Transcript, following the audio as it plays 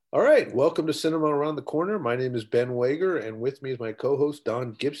All right, welcome to Cinema Around the Corner. My name is Ben Wager, and with me is my co host,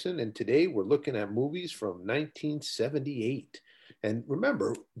 Don Gibson. And today we're looking at movies from 1978. And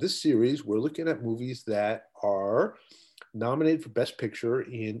remember, this series, we're looking at movies that are nominated for Best Picture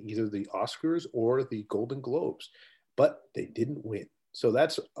in either the Oscars or the Golden Globes, but they didn't win. So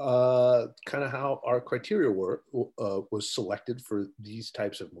that's kind of how our criteria was selected for these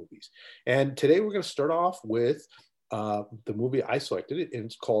types of movies. And today we're going to start off with the movie I selected, and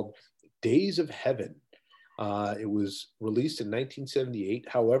it's called Days of Heaven. It was released in 1978.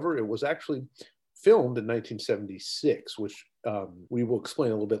 However, it was actually filmed in 1976, which we will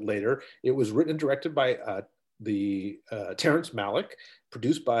explain a little bit later. It was written and directed by the Terrence Malick,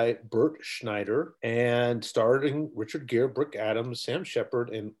 produced by Bert Schneider, and starring Richard Gere, Brooke Adams, Sam Shepard,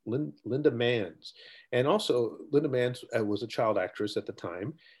 and Linda Manz. And also, Linda Manz was a child actress at the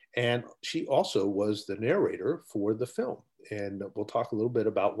time, and she also was the narrator for the film. And we'll talk a little bit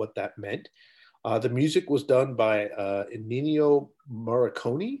about what that meant. The music was done by Ennio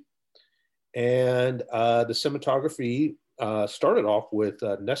Morricone, and the cinematography started off with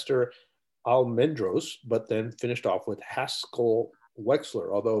Nestor Almendros, but then finished off with Haskell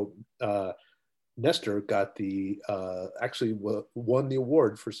Wexler, although Nestor got actually won the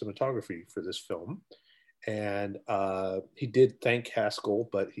award for cinematography for this film. And he did thank Haskell,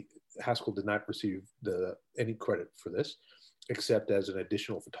 but Haskell did not receive any credit for this, except as an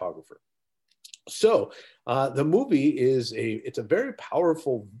additional photographer. So the movie it's a very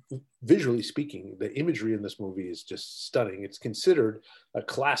powerful, visually speaking. The imagery in this movie is just stunning. It's considered a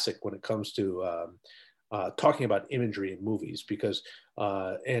classic when it comes to talking about imagery in movies, because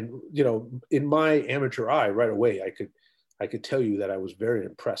and you know, in my amateur eye, right away I could tell you that I was very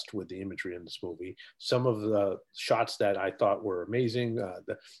impressed with the imagery in this movie. Some of the shots that I thought were amazing.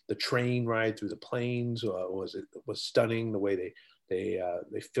 The train ride through the plains was stunning. The way they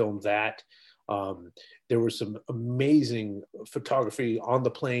filmed that. There was some amazing photography on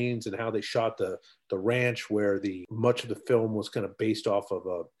the plains and how they shot the ranch, where much of the film was kind of based off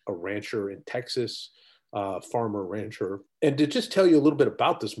of a rancher in Texas, farmer rancher. And to just tell you a little bit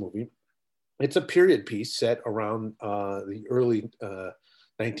about this movie, it's a period piece set around the early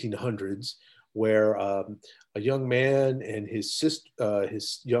 1900s, where a young man and his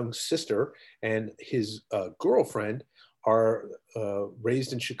young sister and his girlfriend are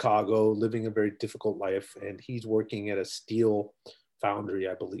raised in Chicago, living a very difficult life, and he's working at a steel foundry,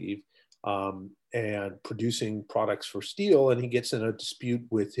 I believe, and producing products for steel. And he gets in a dispute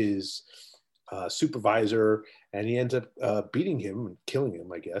with his supervisor, and he ends up beating him and killing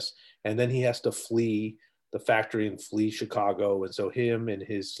him, I guess. And then he has to flee the factory and flee Chicago. And so him and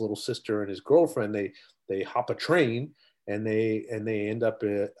his little sister and his girlfriend, they hop a train, and they end up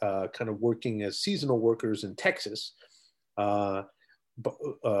kind of working as seasonal workers in Texas,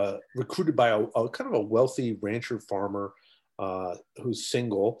 recruited by a kind of a wealthy rancher farmer who's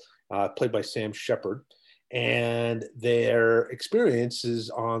single, played by Sam Shepard. And their experiences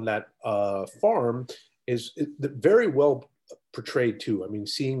on that farm is very well portrayed too. I mean,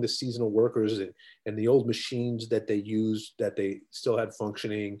 seeing the seasonal workers and the old machines that they used, that they still had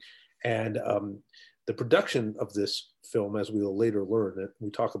functioning, and the production of this film, as we will later learn, that we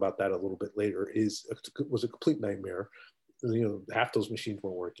talk about that a little bit later, was a complete nightmare. You know, half those machines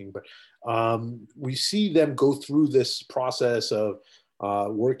weren't working, but we see them go through this process of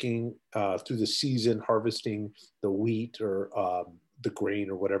working through the season, harvesting the wheat or the grain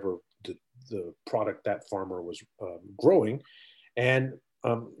or whatever the product that farmer was growing. And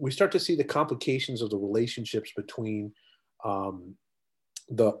we start to see the complications of the relationships between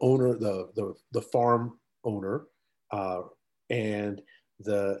the owner, the farm owner, and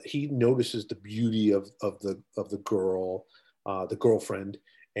he notices the beauty of the girl, the girlfriend,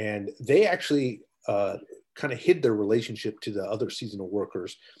 and they actually kind of hid their relationship to the other seasonal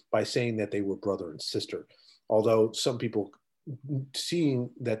workers by saying that they were brother and sister. Although some people, seeing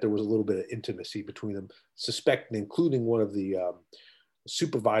that there was a little bit of intimacy between them, suspect, including one of the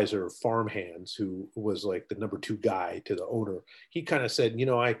supervisor farm hands, who was like the number two guy to the owner, he kind of said, you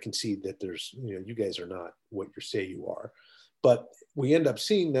know, I can see that there's, you know, you guys are not what you say you are. But we end up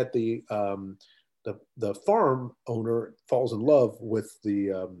seeing that the farm owner falls in love with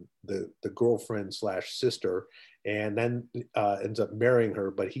the girlfriend slash sister, and then ends up marrying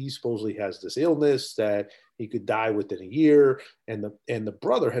her. But he supposedly has this illness that he could die within a year, and the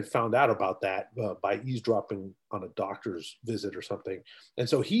brother had found out about that by eavesdropping on a doctor's visit or something. And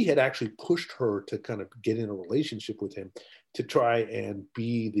so he had actually pushed her to kind of get in a relationship with him to try and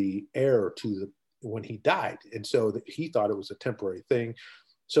be the heir to when he died. And so he thought it was a temporary thing.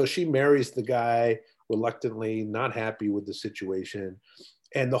 So she marries the guy reluctantly, not happy with the situation.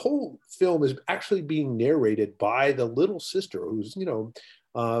 And the whole film is actually being narrated by the little sister, who's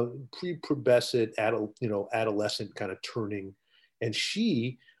prepubescent, adolescent kind of turning, and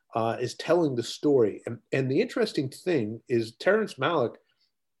she is telling the story. And the interesting thing is Terrence Malick,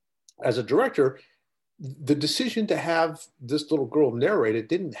 as a director, the decision to have this little girl narrate it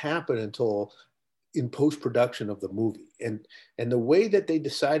didn't happen until in post-production of the movie. And the way that they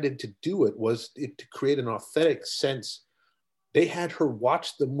decided to do it was to create an authentic sense. They had her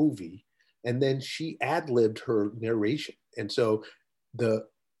watch the movie and then she ad-libbed her narration. And so the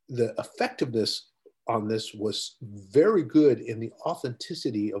effectiveness on this was very good in the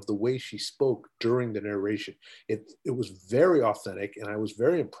authenticity of the way she spoke during the narration. It was very authentic, and I was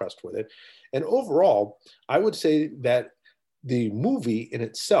very impressed with it. And overall, I would say that the movie in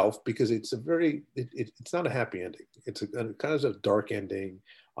itself, because it's it's not a happy ending. It's a kind of a dark ending,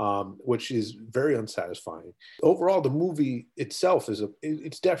 which is very unsatisfying. Overall, the movie itself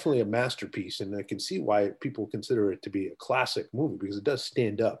it's definitely a masterpiece, and I can see why people consider it to be a classic movie, because it does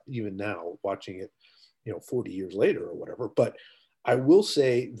stand up even now watching it, 40 years later or whatever. But I will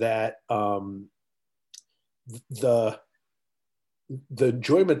say that the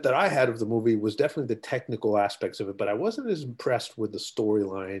enjoyment that I had of the movie was definitely the technical aspects of it, but I wasn't as impressed with the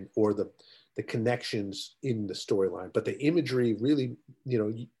storyline or the connections in the storyline. But the imagery really,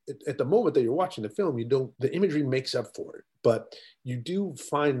 at the moment that you're watching the film, the imagery makes up for it. But you do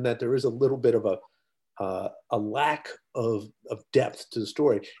find that there is a little bit of a lack of depth to the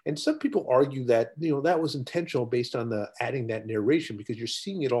story. And some people argue that, that was intentional based on the adding that narration, because you're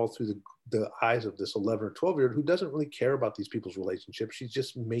seeing it all through the eyes of this 11 or 12-year-old who doesn't really care about these people's relationships. She's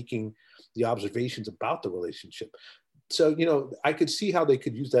just making the observations about the relationship. So, I could see how they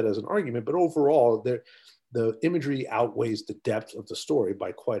could use that as an argument, but overall, the imagery outweighs the depth of the story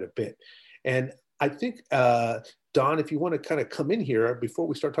by quite a bit. And I think, Don, if you want to kind of come in here before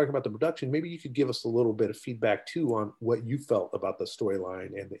we start talking about the production, maybe you could give us a little bit of feedback too on what you felt about the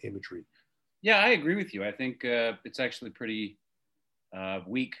storyline and the imagery. Yeah, I agree with you. I think it's actually pretty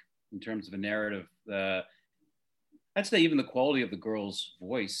weak in terms of a narrative. I'd say even the quality of the girl's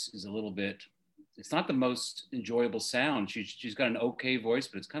voice is a little bit, it's not the most enjoyable sound. She's got an okay voice,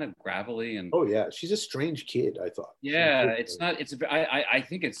 but it's kind of gravelly. And oh yeah, she's a strange kid, I thought. Yeah, it's not, I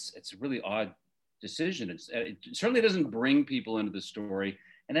think it's a really odd decision. It certainly doesn't bring people into the story.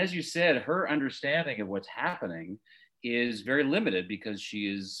 And as you said, her understanding of what's happening is very limited because she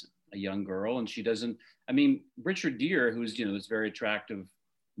is a young girl and she doesn't, Richard Gere, who's, this very attractive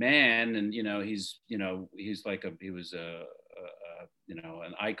man, and, he's like he was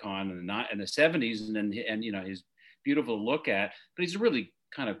an icon in the 70s, and he's beautiful to look at, but he's a really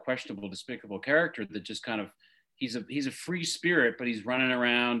kind of questionable, despicable character that just kind of, he's a free spirit, but he's running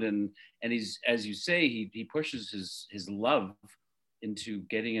around and he's, as you say, he pushes his love into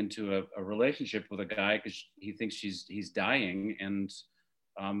getting into a relationship with a guy because he thinks he's dying, and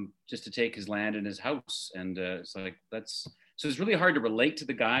just to take his land and his house. And it's like, so it's really hard to relate to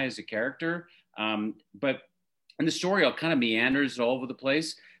the guy as a character. But and the story all kind of meanders all over the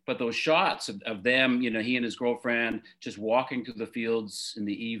place. But those shots of them, he and his girlfriend just walking through the fields in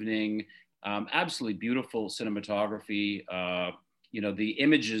the evening, absolutely beautiful cinematography. The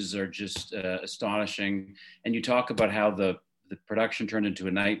images are just astonishing. And you talk about how the production turned into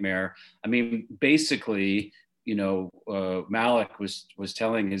a nightmare. Basically, Malick was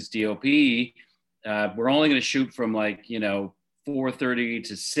telling his DOP, we're only going to shoot from 4:30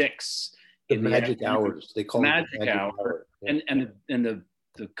 to 6. The magic hours. They call it magic hour. Yeah. And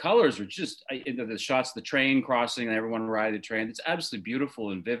the colors are just, the shots, the train crossing and everyone riding the train. It's absolutely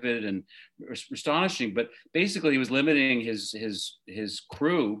beautiful and vivid and astonishing. But basically, he was limiting his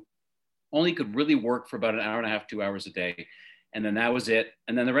crew. Only could really work for about an hour and a half, 2 hours a day. And then that was it.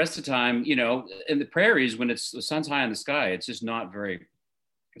 And then the rest of the time, in the prairies, when the sun's high in the sky, it's just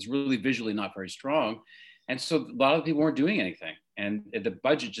it's really visually not very strong. And so a lot of people weren't doing anything. And the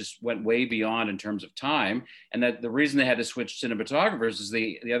budget just went way beyond in terms of time. And that the reason they had to switch cinematographers is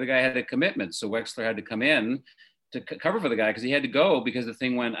the other guy had a commitment. So Wexler had to come in to cover for the guy because he had to go because the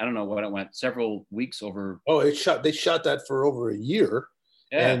thing went, I don't know what it went, several weeks over. Oh, they shot that for over a year.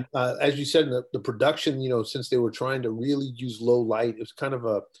 Yeah. And as you said, the production, since they were trying to really use low light, it was kind of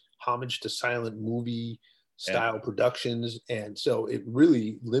a homage to silent movie style productions. And so it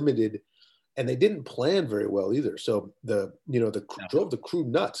really limited, and they didn't plan very well either. So drove the crew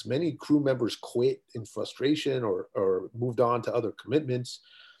nuts. Many crew members quit in frustration or moved on to other commitments.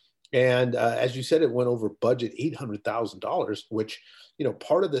 And as you said, it went over budget, $800,000, which,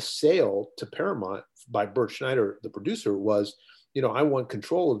 part of the sale to Paramount by Bert Schneider, the producer, was, I want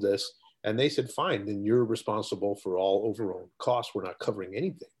control of this. And they said, fine, then you're responsible for all overall costs. We're not covering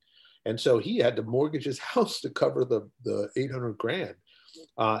anything. And so he had to mortgage his house to cover the 800 grand.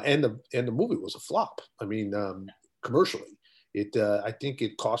 And the movie was a flop. I mean, commercially, I think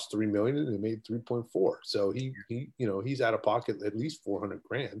it cost 3 million and it made 3.4. So he he's out of pocket at least 400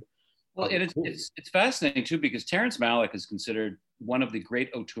 grand. Well, it's fascinating too, because Terrence Malick is considered one of the great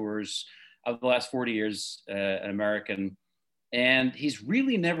auteurs of the last 40 years, an American. And he's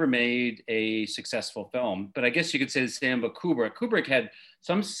really never made a successful film. But I guess you could say the same about Kubrick. Kubrick had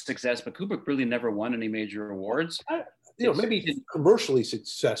some success, but Kubrick really never won any major awards. Maybe commercially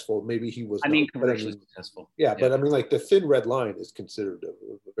successful. Maybe he was. Commercially successful. Yeah, but I mean, like The Thin Red Line is considered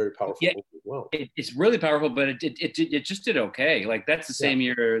a very powerful movie as well. It's really powerful, but it just did okay. Like that's the same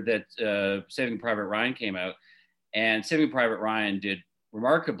year that Saving Private Ryan came out, and Saving Private Ryan did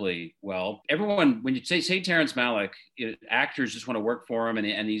remarkably well. Everyone, when you say Terrence Malick, actors just want to work for him, and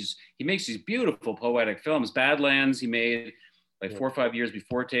he makes these beautiful poetic films. Badlands he made like 4 or 5 years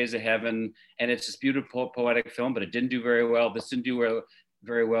before Taste of Heaven, and it's this beautiful poetic film, but it didn't do very well. This didn't do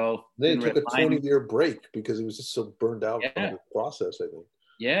very well. Then he took a 20-year break because he was just so burned out from the process, I think.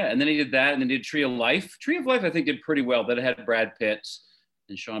 Yeah, and then he did that, and then he did Tree of Life. Tree of Life, I think, did pretty well. That it had Brad Pitt,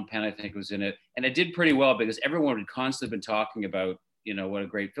 and Sean Penn, I think, was in it. And it did pretty well because everyone had constantly been talking about, what a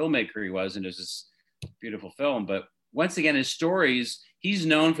great filmmaker he was, and it was this beautiful film. But once again, his stories, he's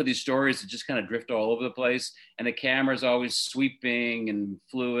known for these stories that just kind of drift all over the place, and the camera's always sweeping and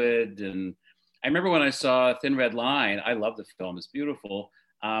fluid. And I remember when I saw Thin Red Line, I love the film, it's beautiful.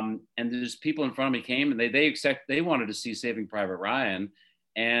 And there's people in front of me came and they wanted to see Saving Private Ryan,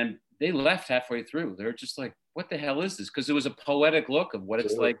 and they left halfway through. They were just like, what the hell is this? Because it was a poetic look of what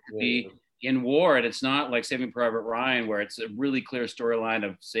it's like to be in war, and it's not like Saving Private Ryan where it's a really clear storyline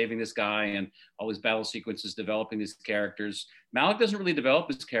of saving this guy and all these battle sequences, developing these characters. Malick doesn't really develop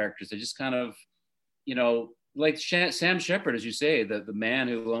his characters. They just kind of, like Sam Shepard, as you say, the man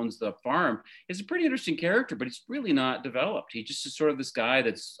who owns the farm, is a pretty interesting character, but he's really not developed. He just is sort of this guy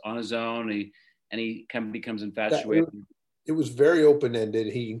that's on his own, and he kind of becomes infatuated. It was very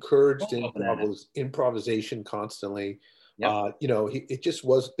open-ended. He encouraged improvisation constantly. Yep. It just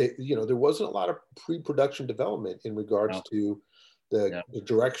was, there wasn't a lot of pre-production development in regards to the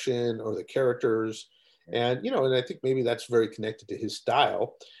direction or the characters. And, and I think maybe that's very connected to his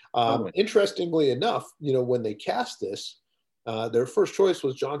style. Interestingly enough, when they cast this, their first choice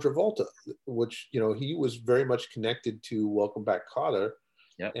was John Travolta, which, he was very much connected to Welcome Back, Kotter.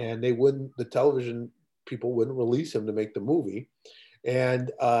 Yep. And the television people wouldn't release him to make the movie.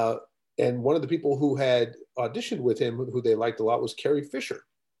 And one of the people who had auditioned with him, who they liked a lot, was Carrie Fisher.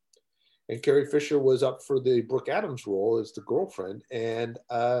 And Carrie Fisher was up for the Brooke Adams role as the girlfriend. And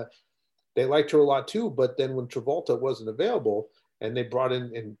they liked her a lot too. But then when Travolta wasn't available and they brought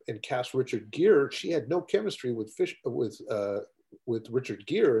in and cast Richard Gere, she had no chemistry with Richard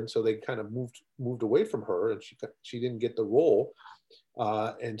Gere. And so they kind of moved away from her, and she didn't get the role.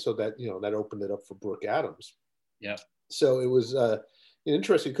 And so that, that opened it up for Brooke Adams. Yeah. So it was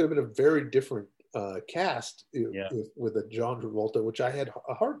interesting. It could have been a very different cast with a John Travolta, which I had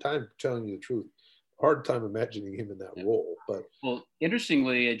a hard time, telling you the truth, hard time imagining him in that role. But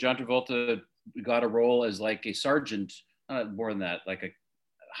interestingly, John Travolta got a role as like a sergeant, more than that, like a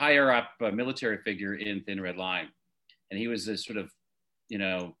higher up military figure in Thin Red Line, and he was this sort of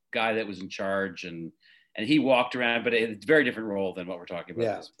guy that was in charge, and he walked around, but it's a very different role than what we're talking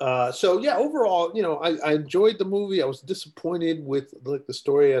about. Yeah. Overall, I enjoyed the movie. I was disappointed with the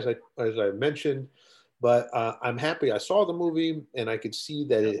story, as I mentioned, but I'm happy I saw the movie, and I could see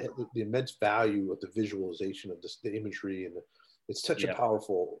that it had the immense value of the visualization of the imagery, and it's such a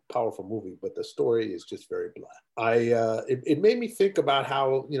powerful movie. But the story is just very blah. It made me think about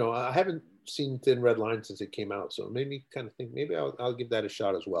how I haven't seen Thin Red Line since it came out, so it made me kind of think maybe I'll give that a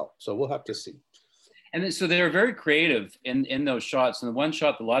shot as well. So we'll have to see. And so they were very creative in those shots. And the one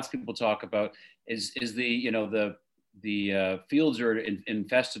shot that lots of people talk about is the fields are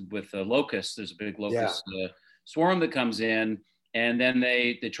infested with locusts. There's a big locust swarm that comes in, and then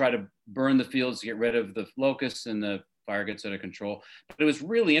they try to burn the fields to get rid of the locusts, and the fire gets out of control. But it was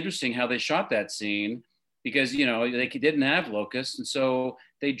really interesting how they shot that scene, because they didn't have locusts, and so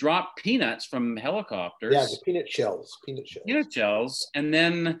they dropped peanuts from helicopters. Yeah, the peanut shells, and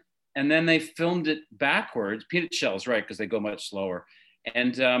then they filmed it backwards. Peanut shells, right? Because they go much slower.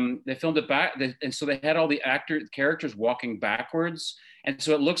 And they filmed it back. And so they had all the characters walking backwards. And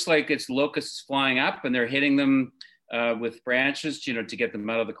so it looks like it's locusts flying up, and they're hitting them with branches, to get them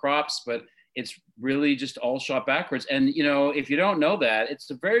out of the crops. But it's really just all shot backwards. And, if you don't know that, it's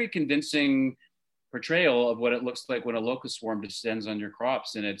a very convincing portrayal of what it looks like when a locust swarm descends on your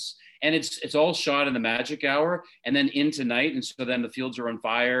crops, and it's all shot in the magic hour and then into night, and so then the fields are on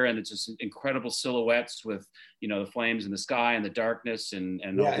fire, and it's just incredible silhouettes with the flames in the sky and the darkness and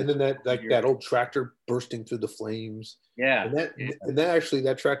yeah, and then that old tractor bursting through the flames. Yeah, and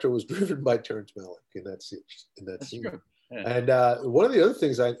that tractor was driven by Terrence Malick in that scene. That's true. Yeah. And one of the other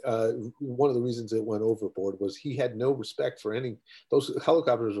things one of the reasons it went overboard was he had no respect for any. Those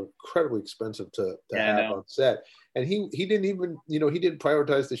helicopters are incredibly expensive to have on set, and he didn't even he didn't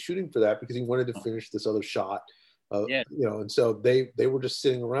prioritize the shooting for that because he wanted to finish this other shot. And so they were just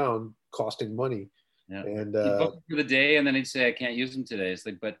sitting around costing money. Yeah. And he'd book them for the day, and then he'd say, "I can't use them today." It's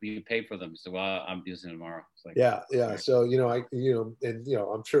like, but you pay for them. So, well, I'm using them tomorrow. It's like, yeah. So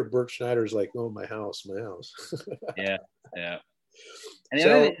I'm sure Bert Schneider's like, "Oh, my house." Yeah. And the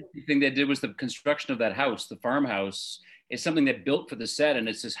other thing they did was the construction of that house, the farmhouse, is something they built for the set, and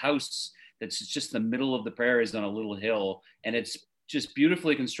it's this house that's just in the middle of the prairies on a little hill, and it's just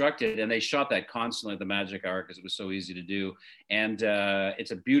beautifully constructed, and they shot that constantly at the magic hour because it was so easy to do, and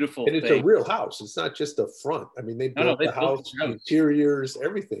it's a beautiful and it's a real house. It's not just the front. I mean, they built the house, the interiors,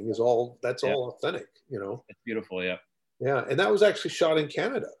 everything is all authentic. It's beautiful. Yeah, and that was actually shot in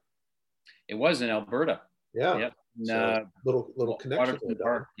Canada. It was in Alberta. Yeah. So little connection.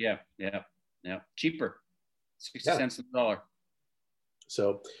 Park. Yeah. Cheaper, 60 cents on the dollar.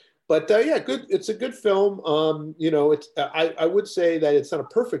 So, but good. It's a good film. I would say that it's not a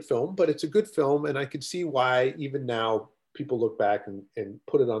perfect film, but it's a good film, and I could see why even now people look back and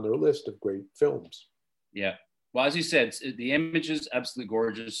put it on their list of great films. Yeah. Well, as you said, the image is absolutely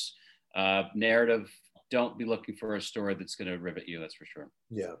gorgeous. Narrative. Don't be looking for a story that's going to rivet you. That's for sure.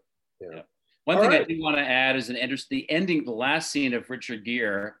 Yeah. One thing I do want to add is the ending, the last scene of Richard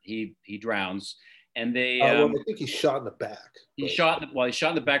Gere. He drowns, and they. I think he's shot in the back. He's shot in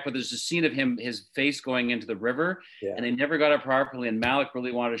the back, but there's a scene of his face going into the river, and they never got it properly. And Malick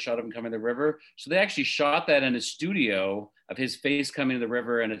really wanted a shot of him coming in the river, so they actually shot that in a studio of his face coming in the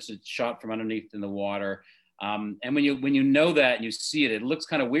river, and it's a shot from underneath in the water. And when you know that and you see it, it looks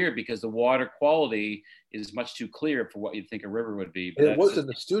kind of weird because the water quality is much too clear for what you'd think a river would be. But it wasn't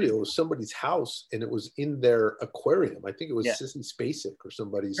the studio; it was somebody's house, and it was in their aquarium. I think it was Sissy Spacek or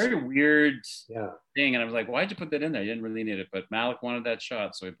somebody's. Very weird thing, and I was like, "Why'd you put that in there? You didn't really need it." But Malick wanted that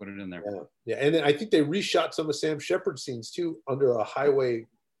shot, so he put it in there. Yeah, and then I think they reshot some of Sam Shepard's scenes too under a highway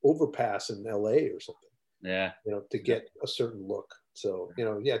overpass in L.A. or something. Yeah, to get a certain look. So,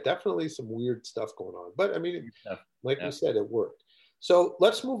 definitely some weird stuff going on. But I mean, like we said, it worked. So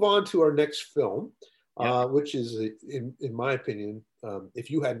let's move on to our next film, which is, in my opinion, if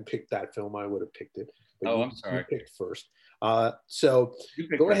you hadn't picked that film, I would have picked it. But I'm sorry. You picked first. So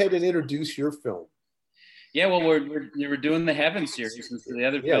go ahead and introduce your film. Yeah, well, we're doing the Heaven series. The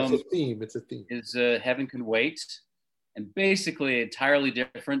other film it's a theme. Is Heaven Can Wait. And basically entirely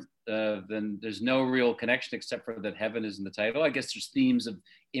different than there's no real connection except for that heaven is in the title. I guess there's themes of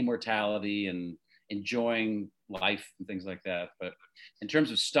immortality and enjoying life and things like that. But in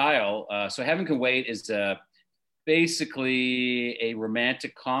terms of style, so Heaven Can Wait is basically a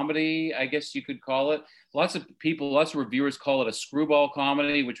romantic comedy, I guess you could call it. Lots of reviewers call it a screwball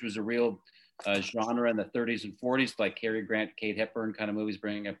comedy, which was a real genre in the 30s and 40s, like Cary Grant, Kate Hepburn kind of movies,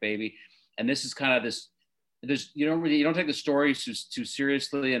 Bringing Up Baby. And this is kind of this. You don't take the story too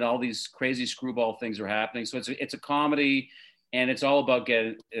seriously, and all these crazy screwball things are happening. So it's a comedy, and it's all about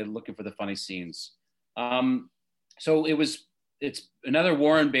looking for the funny scenes. So it's another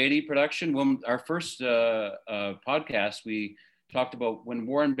Warren Beatty production. When our first podcast, we talked about when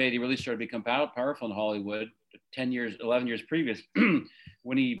Warren Beatty really started to become powerful in Hollywood, 11 years previous,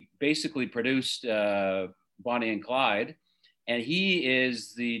 when he basically produced Bonnie and Clyde, and he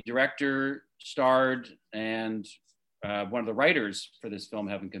is the director, starred, and one of the writers for this film,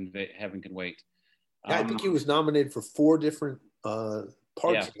 Heaven Can Wait. I think he was nominated for 4 different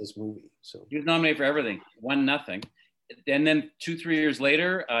parts of this movie. So he was nominated for everything, won nothing. And then 2-3 years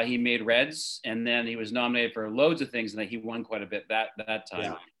later, he made Reds, and then he was nominated for loads of things, and he won quite a bit that time.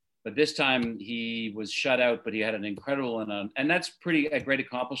 Yeah. But this time he was shut out, but he had an incredible, and that's a great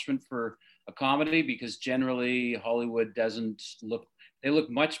accomplishment for a comedy, because generally Hollywood doesn't look. They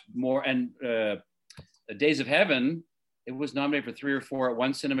look much more, and Days of Heaven, it was nominated for 3 or 4. It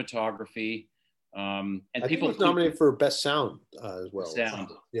won cinematography. And I think it was nominated for best sound as well. Sound.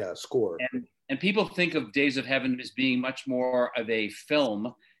 Yeah, score. And people think of Days of Heaven as being much more of a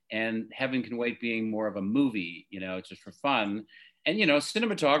film, and Heaven Can Wait being more of a movie, it's just for fun. And,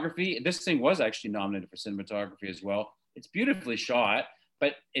 cinematography, this thing was actually nominated for cinematography as well. It's beautifully shot,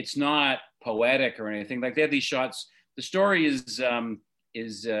 but it's not poetic or anything. Like, they have these shots. The story is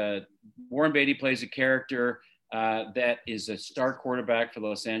is Warren Beatty plays a character that is a star quarterback for the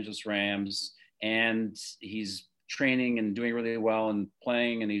Los Angeles Rams, and he's training and doing really well and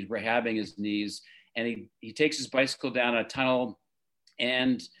playing, and he's rehabbing his knees, and he takes his bicycle down a tunnel,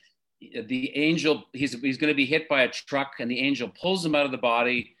 and the angel, he's going to be hit by a truck, and the angel pulls him out of the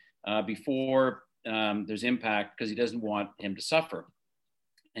body before there's impact, because he doesn't want him to suffer.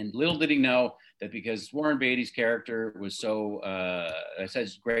 And little did he know that because Warren Beatty's character was so,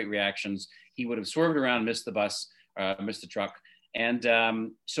 such great reactions, he would have swerved around, missed the bus, missed the truck. And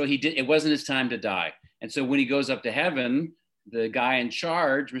so he did, it wasn't his time to die. And so when he goes up to heaven, the guy in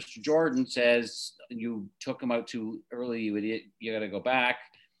charge, Mr. Jordan, says, "You took him out too early, you idiot, you got to go back."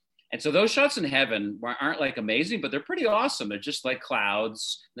 And so those shots in heaven aren't like amazing, but they're pretty awesome. They're just like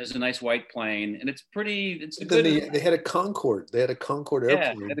clouds. There's a nice white plane, and it's pretty. It's a good. They had a Concorde. They had a Concorde airplane.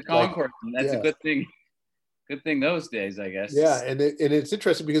 Yeah, they had a Concorde. And that's a good thing. Good thing those days, I guess. Yeah, and it's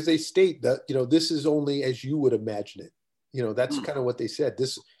interesting because they state that this is only as you would imagine it. That's kind of what they said.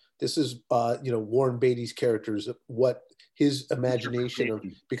 This is Warren Beatty's characters, what his imagination of,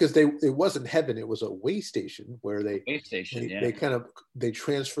 because it wasn't heaven, it was a way station where they they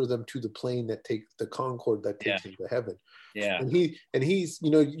transfer them to the plane that take the Concorde that takes them to heaven. Yeah. And he's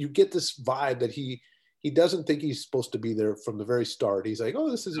you get this vibe that he doesn't think he's supposed to be there from the very start. He's like,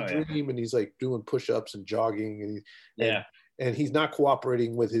 oh, this is a dream, and he's like doing push-ups and jogging, and he's not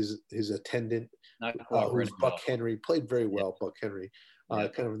cooperating with his attendant, who's Buck Henry, played very well. Buck Henry,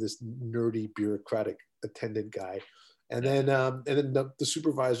 kind of this nerdy bureaucratic attendant guy. And then the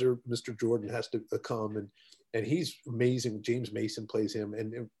supervisor, Mr. Jordan, has to come, and he's amazing. James Mason plays him.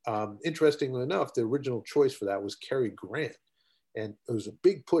 And interestingly enough, the original choice for that was Cary Grant. And it was a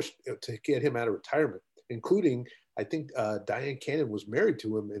big push to get him out of retirement, including, I think, Diane Cannon was married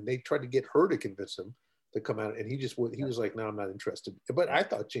to him, and they tried to get her to convince him to come out. And he was like, no, I'm not interested. But I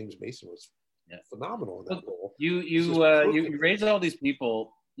thought James Mason was phenomenal in that role. You raise all these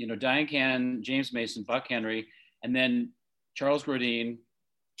people, Diane Cannon, James Mason, Buck Henry, and then Charles Grodin.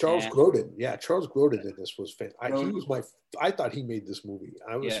 Charles Grodin in this was fantastic. I thought he made this movie.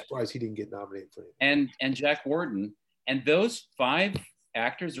 I was surprised he didn't get nominated for it. And Jack Warden, and those 5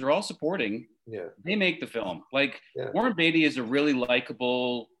 actors are all supporting. Yeah, they make the film. Warren Beatty is a really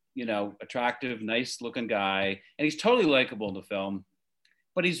likable, attractive, nice looking guy, and he's totally likable in the film.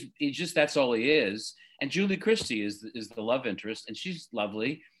 But he's just, that's all he is. And Julie Christie is the love interest, and she's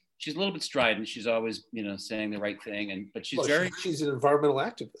lovely. She's a little bit strident. She's always, saying the right thing, but she's she's an environmental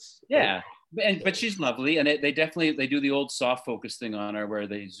activist. Yeah, but she's lovely, and they do the old soft focus thing on her where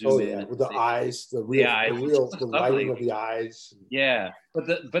they zoom in with the eyes, the lighting of the eyes. Yeah,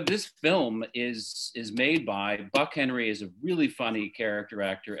 but this film is made by Buck Henry, is a really funny character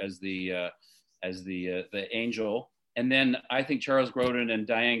actor as the angel, and then I think Charles Grodin and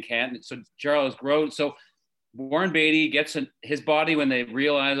Diane Cannon. So Warren Beatty gets his body when they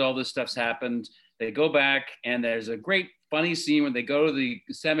realize all this stuff's happened. They go back, and there's a great funny scene when they go to the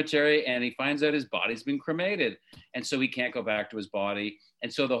cemetery, and he finds out his body's been cremated, and so he can't go back to his body.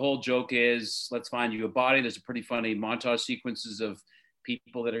 And so the whole joke is, let's find you a body. There's a pretty funny montage sequences of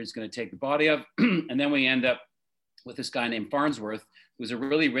people that he's going to take the body of, and then we end up with this guy named Farnsworth, who's a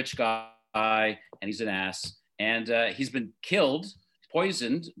really rich guy, and he's an ass, and he's been killed,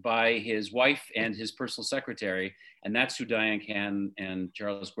 poisoned by his wife and his personal secretary, and that's who Diane Cannon and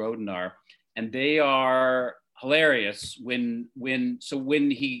Charles Grodin are, and they are hilarious. When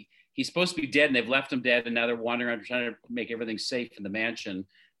he's supposed to be dead, and they've left him dead, and now they're wandering around trying to make everything safe in the mansion,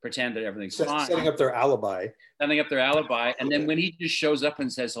 pretend that everything's fine, setting up their alibi, and then when he just shows up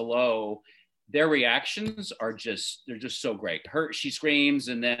and says hello, their reactions are they're just so great. She screams,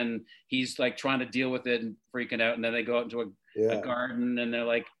 and then he's like trying to deal with it and freaking out, and then they go out into a garden, and they're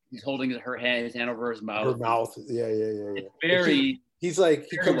like, he's holding his hand over his mouth. Yeah. It's very. He's like,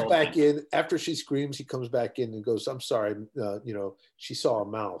 he comes back in after she screams. He comes back in and goes, "I'm sorry, she saw a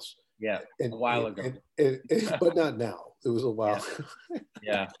mouse." Yeah, a while ago, but not now. It was a while.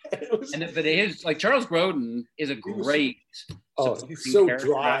 Yeah, but his, like, Charles Grodin is a great. He's so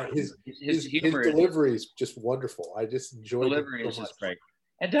dry. His delivery is just wonderful. I just enjoy delivery. Is just great.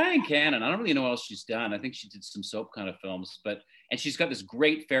 And Diane Cannon, I don't really know what else she's done. I think she did some soap kind of films, and she's got this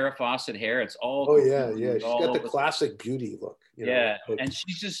great Farrah Fawcett hair. It's all. Oh yeah. She's got the classic beauty look. And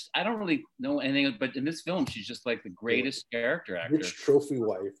she's just, I don't really know anything, but in this film, she's just like the greatest character actor. Rich trophy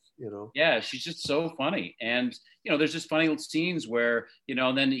wife, Yeah, she's just so funny, and there's just funny little scenes where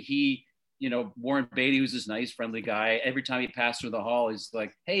and then he. Warren Beatty, who's this nice, friendly guy, every time he passes through the hall, he's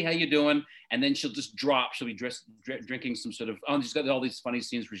like, "Hey, how you doing?" And then she'll just drop. She'll be drinking some sort of. She's got all these funny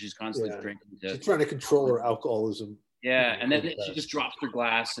scenes where she's constantly drinking. She's trying to control her alcoholism. Yeah, and then she just drops her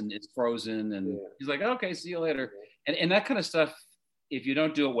glass and it's frozen, and he's like, "Okay, see you later." And that kind of stuff, if you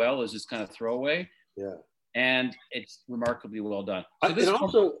don't do it well, is just kind of throwaway. Yeah, and it's remarkably well done. So and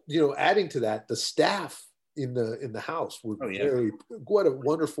also, adding to that, the staff in the house were what a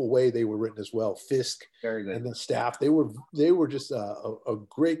wonderful way they were written as well. Fisk very good, and the staff, they were just a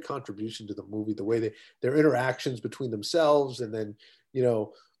great contribution to the movie. The way their interactions between themselves, and then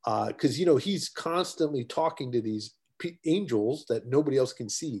because he's constantly talking to these angels that nobody else can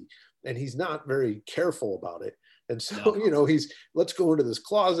see, and he's not very careful about it. And so he's, let's go into this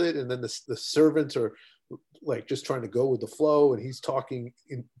closet, and then the servants are like just trying to go with the flow, and he's talking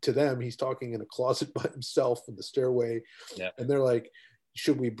to them. He's talking in a closet by himself in the stairway, and they're like,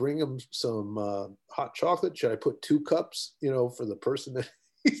 should we bring him some hot chocolate? Should I put 2 cups for the person that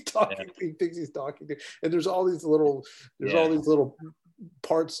he's talking he thinks he's talking to? And there's all these little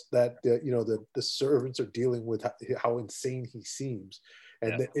parts that the servants are dealing with, how insane he seems,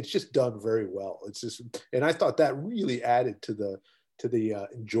 and it's just done very well. It's just, and I thought that really added to the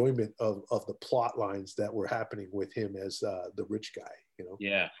enjoyment of the plot lines that were happening with him as the rich guy,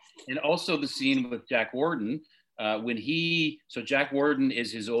 Yeah, and also the scene with Jack Warden when Jack Warden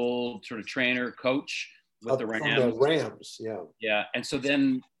is his old sort of trainer coach with the Rams. From the Rams, yeah. Yeah, and so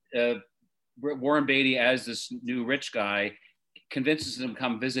then Warren Beatty, as this new rich guy, convinces him to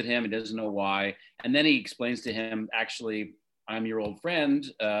come visit him. He doesn't know why, and then he explains to him, actually, I'm your old friend,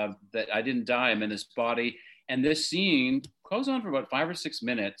 that I didn't die, I'm in this body. And this scene goes on for about 5 or 6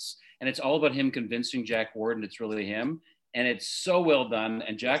 minutes, and it's all about him convincing Jack Warden it's really him. And it's so well done.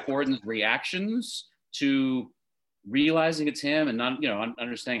 And Jack Warden's reactions to realizing it's him and not,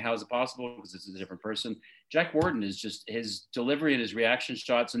 understanding how is it possible because it's a different person. Jack Warden is just, his delivery and his reaction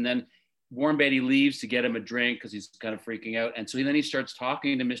shots. And then Warren Beatty leaves to get him a drink because he's kind of freaking out. And so then he starts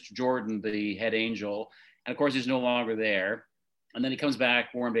talking to Mr. Jordan, the head angel. And of course, he's no longer there. And then he comes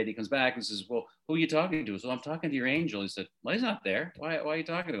back, Warren Beatty comes back and says, well, who are you talking to? So I'm talking to your angel. He said, well, he's not there. Why are you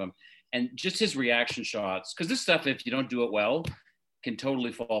talking to him? And just his reaction shots, because this stuff, if you don't do it well, can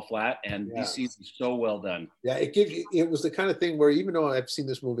totally fall flat. And these scenes are so well done. Yeah, it was the kind of thing where, even though I've seen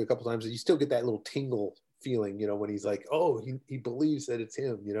this movie a couple of times, you still get that little tingle feeling, when he's like, oh, he believes that it's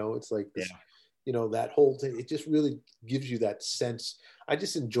him, it's like this, that whole thing. It just really gives you that sense. I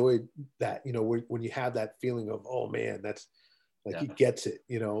just enjoyed that, when you have that feeling of, oh man, that's, like he gets it,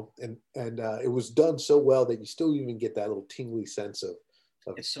 and it was done so well that you still even get that little tingly sense of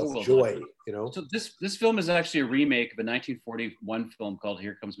joy, So this film is actually a remake of a 1941 film called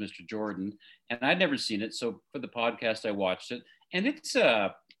Here Comes Mr. Jordan, and I'd never seen it. So for the podcast, I watched it, and it's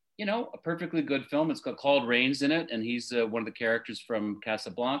a perfectly good film. It's got Claude Rains in it, and he's one of the characters from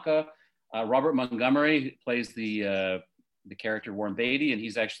Casablanca. Robert Montgomery plays the character Warren Beatty, and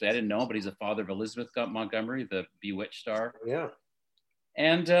he's actually, I didn't know, but he's the father of Elizabeth Montgomery, the Bewitched star. Yeah.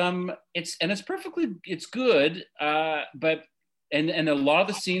 And it's good, but a lot of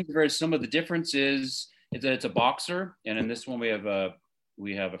the scenes are very similar. The difference is that it's a boxer, and in this one we have a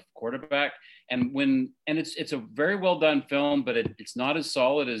quarterback, and it's a very well done film, but it's not as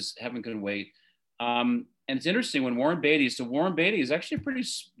solid as Heaven Can Wait. And it's interesting when Warren Beatty is actually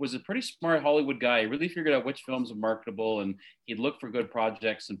was a pretty smart Hollywood guy. He really figured out which films are marketable, and he'd look for good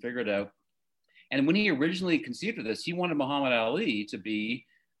projects and figure it out. And when he originally conceived of this, he wanted Muhammad Ali to be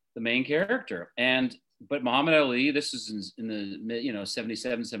the main character. But Muhammad Ali, this is in the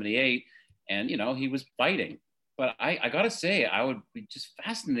 77, 78, and he was fighting. But I gotta say, I would be just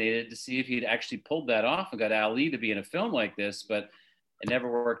fascinated to see if he'd actually pulled that off and got Ali to be in a film like this, but it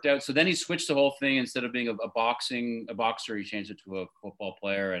never worked out. So then he switched the whole thing. Instead of being a boxer, he changed it to a football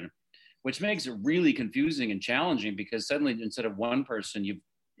player, and which makes it really confusing and challenging because suddenly instead of one person, you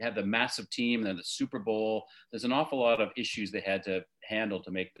have the massive team and then the Super Bowl. There's an awful lot of issues they had to handle to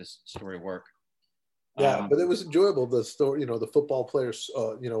make this story work. Yeah, but it was enjoyable. The story, the football players,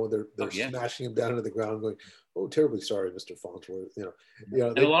 they're smashing him down to the ground, going, "Oh, terribly sorry, Mr. Farnsworth."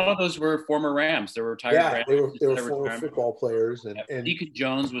 And a lot of those were former Rams. They were retired. Rams. They were former football players, and Deacon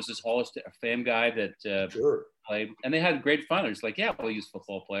Jones was this Hall of Fame guy that played, and they had great fun. It's like, we'll use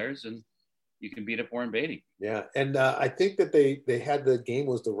football players, and you can beat up Warren Beatty. Yeah, and I think that they had the game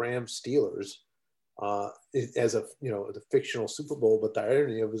was the Rams Steelers. As the fictional Super Bowl, but the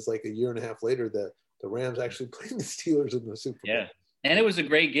irony of it is like a year and a half later, the Rams actually played the Steelers in the Super Bowl. Yeah, and it was a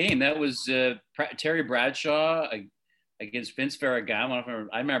great game. That was Terry Bradshaw against Vince Ferragamo.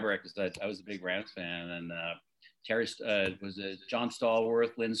 I remember it because I was a big Rams fan, and Terry was John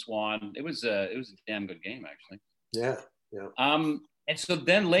Stallworth, Lynn Swann. It was a damn good game, actually. Yeah. And so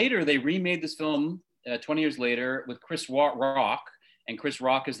then later they remade this film 20 years later with Chris Rock and Chris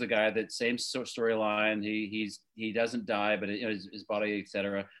Rock is the guy that same storyline. He doesn't die, but his body,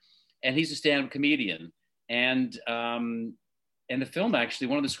 etc. And he's a stand-up comedian. And the film, actually,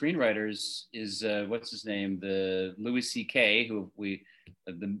 one of the screenwriters is what's his name, the Louis C.K.,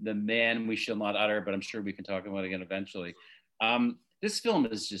 the man we shall not utter, but I'm sure we can talk about it again eventually. This film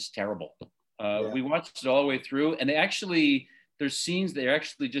is just terrible. We watched it all the way through, and there's scenes they're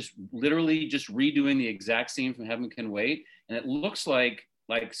actually just literally just redoing the exact scene from Heaven Can Wait, and it looks like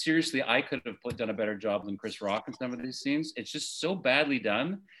seriously, I could have done a better job than Chris Rock in some of these scenes. It's just so badly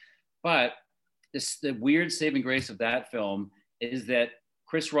done. But the weird saving grace of that film is that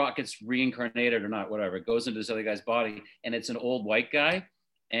Chris Rock gets reincarnated or not, whatever, goes into this other guy's body, and it's an old white guy.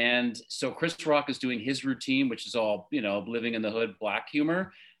 And so Chris Rock is doing his routine, which is all, living in the hood, black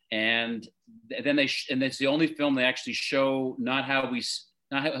humor. And then and it's the only film they actually show not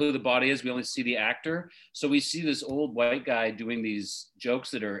who the body is. We only see the actor. So we see this old white guy doing these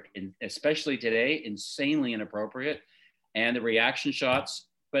jokes that are, especially today, insanely inappropriate. And the reaction shots,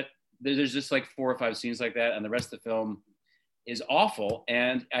 but there's just like 4 or 5 scenes like that. And the rest of the film is awful.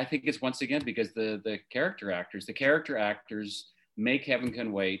 And I think it's once again because the character actors make Heaven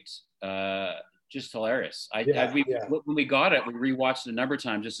Can Wait just hilarious. When we got it, we rewatched it a number of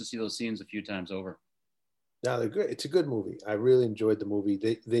times just to see those scenes a few times over. No, they're good. It's a good movie. I really enjoyed the movie.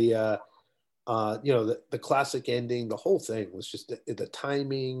 The classic ending, the whole thing was just the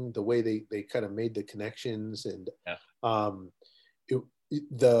timing, the way they kind of made the connections, and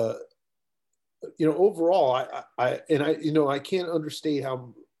overall, I can't overstate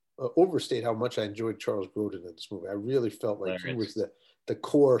how much I enjoyed Charles Grodin in this movie. I really felt like he was the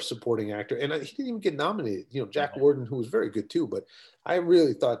core supporting actor, and he didn't even get nominated. Jack Warden, who was very good too, but I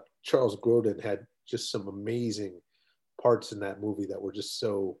really thought Charles Grodin had just some amazing parts in that movie that were just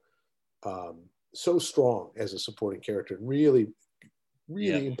so strong as a supporting character, and really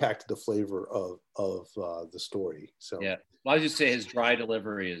impacted the flavor of the story. So well, I just say his dry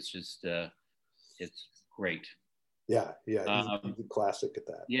delivery is just it's great. He's a classic at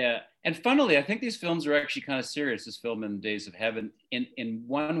that. Yeah, and funnily, I think these films are actually kind of serious. This film and Days of Heaven, in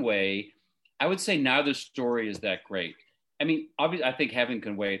one way, I would say neither story is that great. I mean, obviously, I think Heaven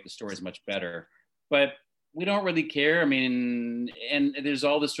Can Wait, the story is much better, but we don't really care. I mean, and there's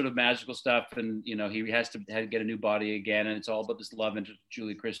all this sort of magical stuff, and he has to get a new body again, and it's all about this love interest,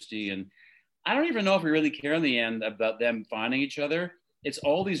 Julie Christie, and I don't even know if we really care in the end about them finding each other. It's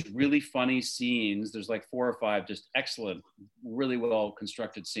all these really funny scenes. There's like 4 or 5 just excellent, really well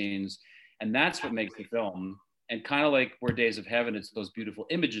constructed scenes. And that's what makes the film. And kind of like where Days of Heaven, it's those beautiful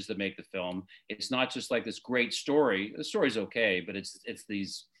images that make the film. It's not just like this great story. The story's okay, but it's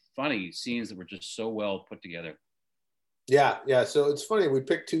these funny scenes that were just so well put together. Yeah. So it's funny. We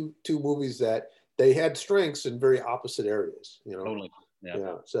picked two movies that they had strengths in very opposite areas, Totally.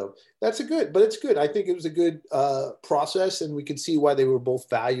 Yeah. So it's good. I think it was a good process, and we can see why they were both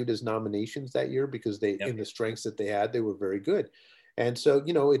valued as nominations that year, because in the strengths that they had, they were very good. And so,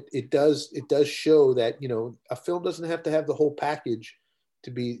 it does show that, a film doesn't have to have the whole package to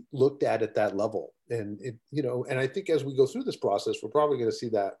be looked at that level. And and I think as we go through this process, we're probably going to see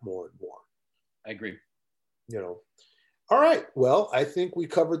that more and more. I agree. All right. Well, I think we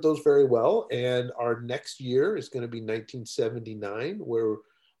covered those very well. And our next year is going to be 1979, where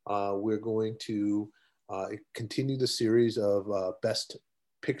we're going to continue the series of Best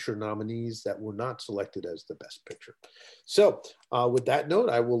Picture nominees that were not selected as the Best Picture. So with that note,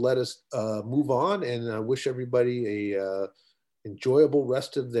 I will let us move on, and wish everybody a enjoyable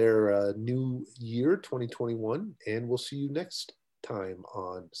rest of their new year, 2021. And we'll see you next time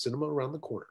on Cinema Around the Corner.